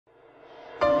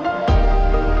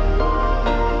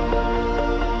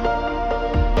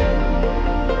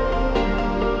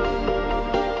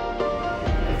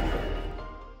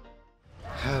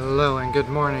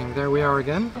morning, there we are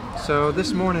again. So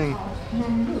this morning,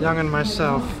 Young and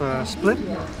myself split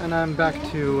and I'm back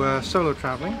to solo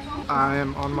traveling. I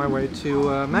am on my way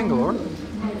to Mangalore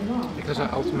because I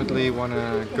ultimately want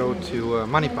to go to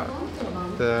Manipal,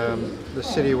 the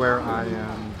city where I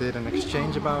did an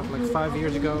exchange about like 5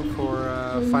 years ago for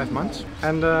 5 months.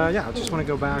 And yeah, I just want to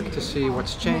go back to see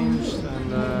what's changed and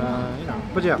you know.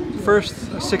 But yeah, first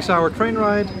a 6-hour train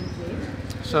ride.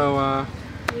 So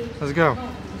let's go.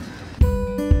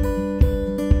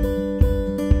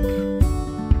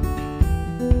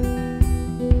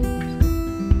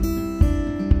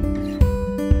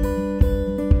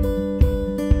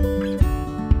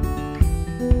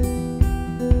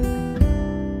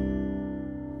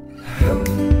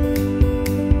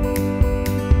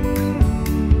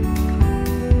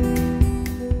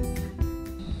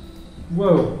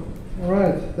 Whoa,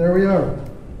 alright, there we are.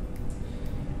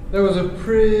 That was a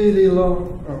pretty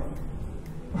long... oh.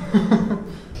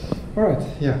 Alright,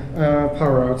 yeah,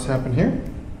 power outs happen here.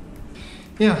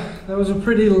 Yeah, that was a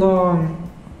pretty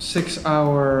long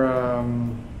 6-hour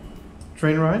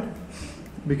train ride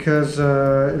because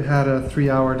it had a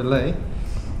 3-hour delay.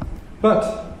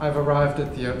 But I've arrived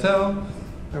at the hotel.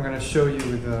 I'm gonna show you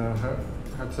the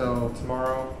hotel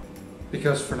tomorrow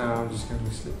because for now I'm just gonna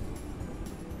sleep.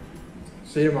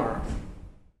 See you tomorrow.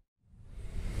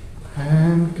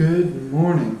 And good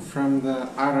morning from the,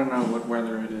 I don't know what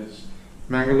weather it is,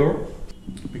 Mangalore,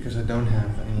 because I don't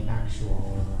have any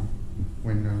actual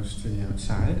windows to the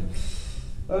outside.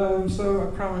 So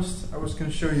I promised I was going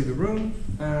to show you the room,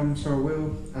 so I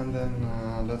will, and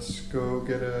then let's go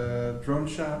get a drone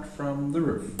shot from the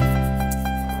roof.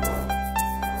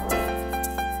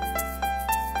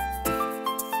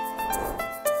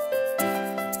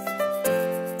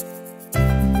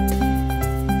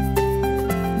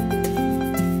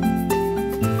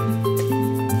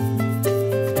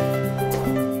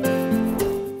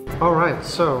 Alright,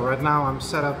 so right now I'm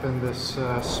set up in this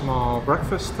small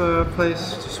breakfast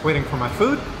place, just waiting for my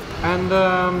food. And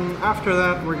after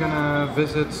that we're gonna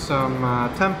visit some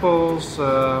temples.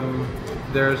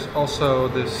 There's also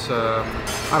this,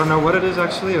 I don't know what it is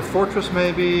actually, a fortress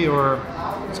maybe, or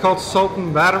it's called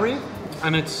Sultan Battery.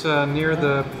 And it's near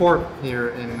the port here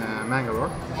in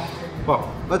Mangalore.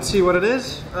 Well, let's see what it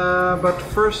is, but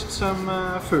first some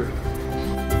food.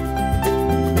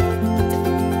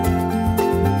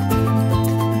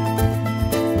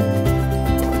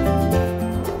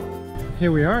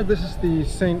 Here we are. This is the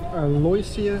St.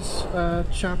 Aloysius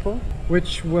Chapel,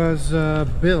 which was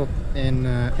built in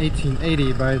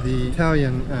 1880 by the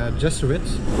Italian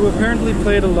Jesuits, who apparently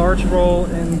played a large role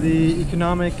in the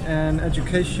economic and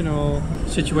educational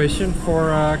situation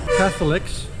for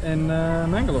Catholics in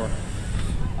Mangalore.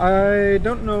 I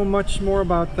don't know much more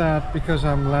about that because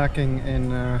I'm lacking in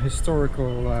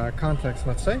historical context,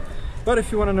 let's say. But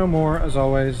if you want to know more, as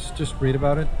always, just read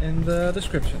about it in the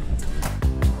description.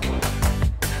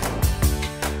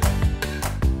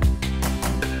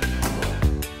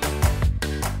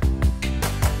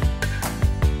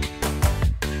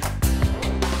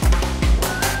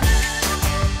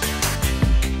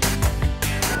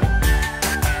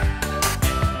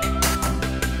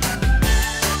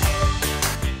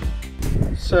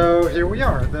 So here we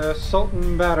are, the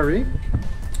Sultan Battery.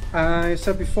 I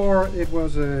said before it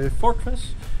was a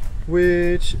fortress,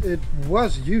 which it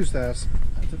was used as,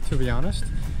 to be honest,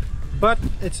 but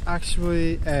it's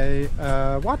actually a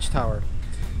watchtower.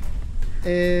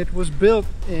 It was built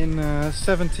in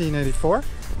 1784.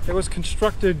 It was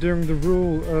constructed during the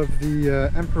rule of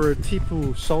the Emperor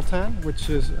Tipu Sultan, which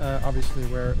is obviously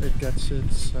where it gets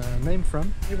its name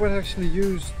from. It was actually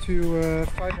used to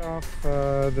fight off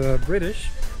the British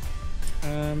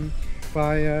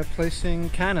by placing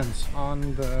cannons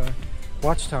on the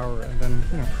watchtower and then,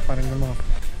 you know, fighting them off.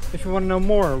 If you want to know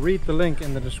more, read the link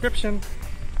in the description.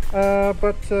 Yeah,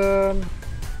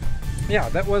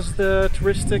 that was the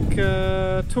touristic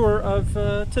tour of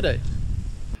today.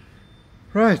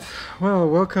 Right, well,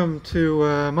 welcome to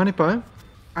Manipal.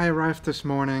 I arrived this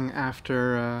morning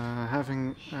after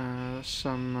having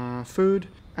some food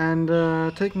and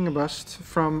taking a bus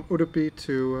from Udupi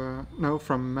to,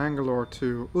 from Mangalore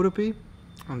to Udupi.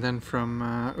 And then from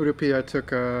Udupi I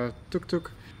took a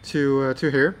tuk-tuk to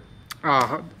here.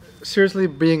 Seriously,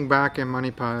 being back in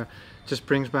Manipal just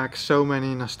brings back so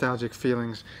many nostalgic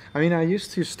feelings. I mean, I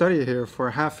used to study here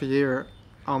for half a year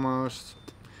almost,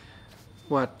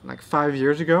 what, like 5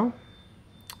 years ago?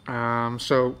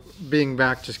 So being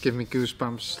back just gives me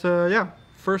goosebumps. Yeah,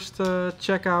 first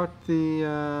check out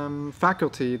the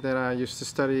faculty that I used to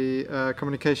study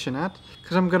communication at,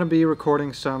 because I'm gonna be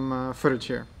recording some footage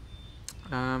here.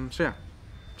 So yeah,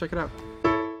 check it out.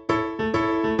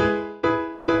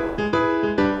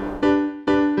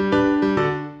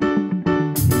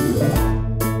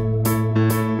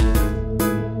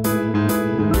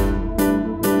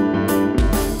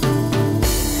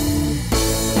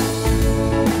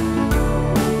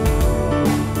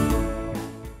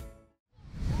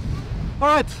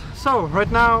 Alright, so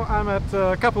right now I'm at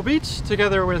Kapel Beach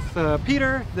together with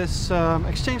Peter, this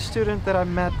exchange student that I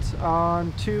met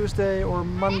on Tuesday or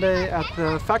Monday at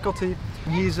the faculty.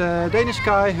 He's a Danish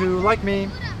guy who, like me,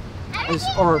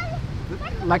 or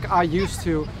like I used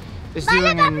to, is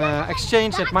doing an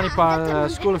exchange at Manipal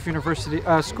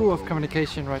School of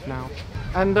Communication right now.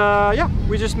 And yeah,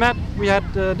 we just met, we had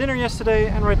dinner yesterday,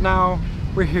 and right now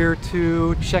we're here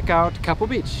to check out Kapel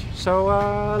Beach. So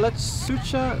let's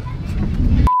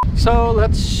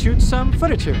shoot some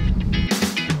footage here.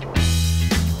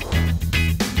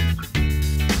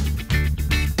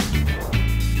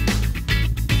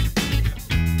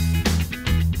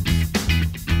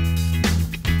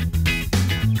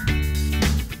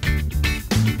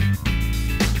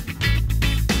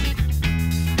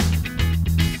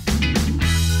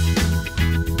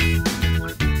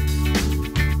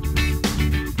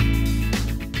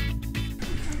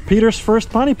 Peter's first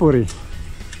pani puri.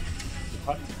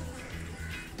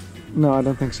 No, I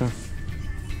don't think so. Nice.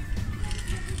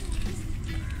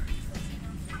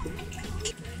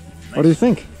 What do you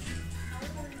think?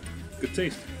 Good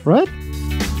taste. Right?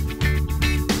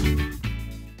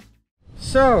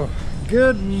 So,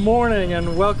 good morning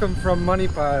and welcome from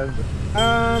Manipal.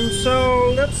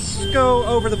 So let's go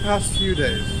over the past few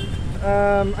days.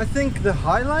 I think the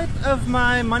highlight of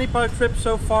my Manipal trip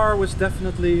so far was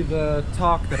definitely the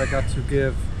talk that I got to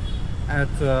give at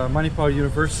Manipal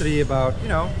University about, you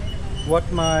know,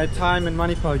 what my time in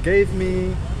Manipal gave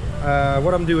me,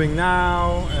 what I'm doing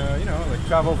now, you know, like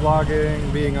travel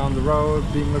vlogging, being on the road,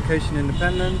 being location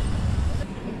independent.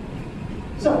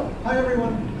 So, hi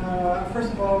everyone.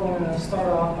 First of all, I want to start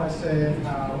off by saying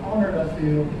how honored I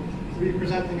feel to be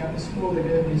presenting at the school that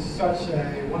gave me such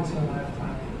a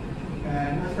once-in-a-lifetime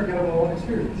and unforgettable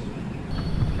experience.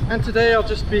 And today I'll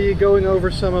just be going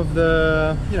over some of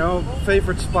the, you know,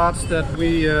 favorite spots that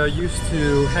we used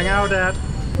to hang out at.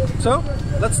 So,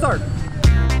 let's start.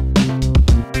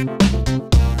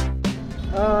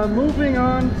 Moving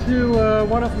on to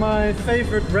one of my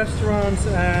favorite restaurants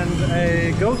and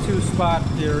a go-to spot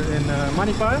here in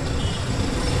Manipal.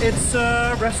 It's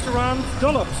restaurant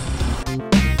Dollops.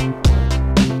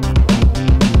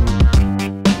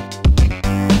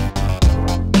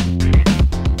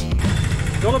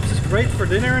 Dollops is great for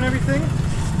dinner and everything,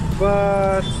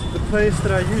 but the place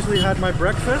that I usually had my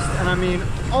breakfast, and I mean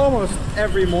almost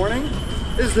every morning,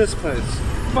 is this place,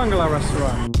 Mangalore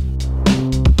restaurant.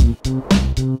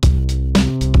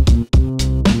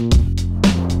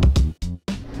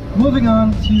 Moving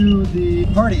on to the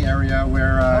party area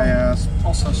where I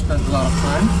also spent a lot of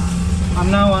time.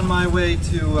 I'm now on my way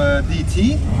to Dee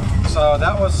Tee, so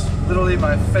that was literally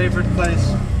my favorite place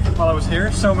while I was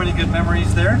here. So many good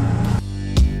memories there.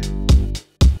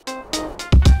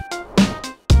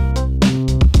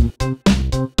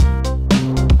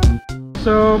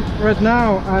 So right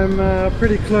now I'm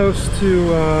pretty close to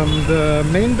the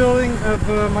main building of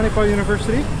Manipal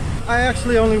University. I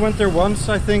actually only went there once,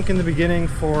 I think, in the beginning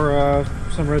for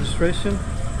some registration.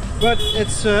 But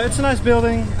it's a nice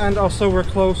building, and also we're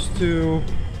close to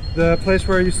the place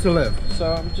where I used to live.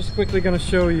 So I'm just quickly going to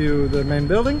show you the main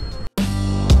building.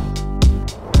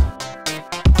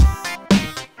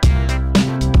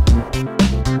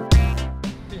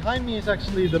 Behind me is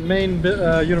actually the main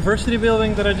university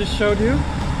building that I just showed you.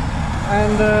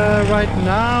 And right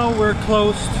now we're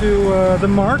close to the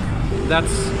Mark.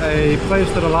 That's a place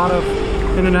that a lot of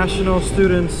international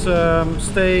students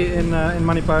stay in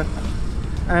Manipal.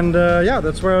 And yeah,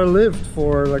 that's where I lived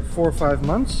for like 4 or 5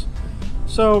 months.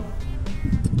 So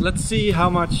let's see how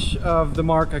much of the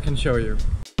Mark I can show you.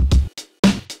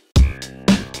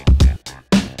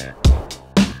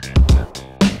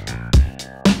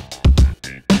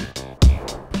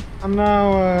 I'm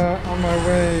now on my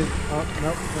way. Oh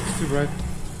no, that's too bright.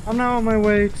 I'm now on my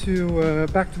way to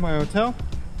back to my hotel.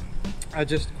 I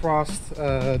just crossed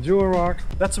Jewel Rock.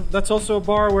 That's also a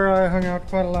bar where I hung out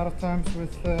quite a lot of times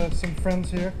with some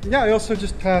friends here. Yeah, I also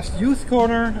just passed Youth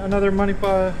Corner, another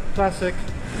Manipal classic.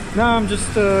 Now I'm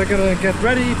just gonna get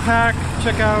ready, pack,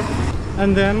 check out,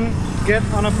 and then get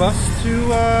on a bus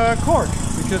to Cork,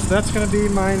 because that's gonna be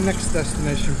my next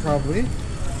destination probably.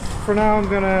 For now I'm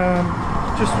gonna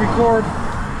just record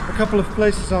a couple of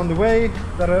places on the way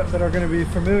that are gonna be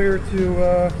familiar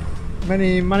to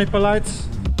many Manipalites.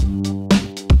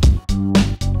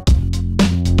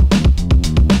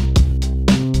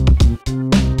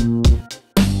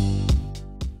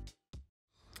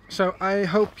 So I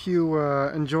hope you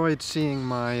enjoyed seeing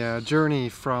my journey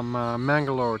from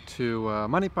Mangalore to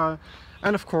Manipal,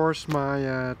 and of course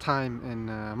my time in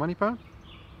Manipal.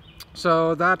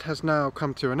 So that has now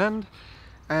come to an end,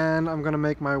 and I'm gonna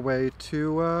make my way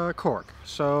to Cork.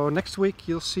 So next week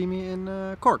you'll see me in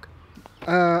Cork.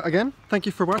 Again, thank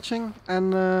you for watching,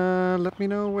 and let me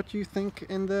know what you think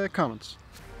in the comments.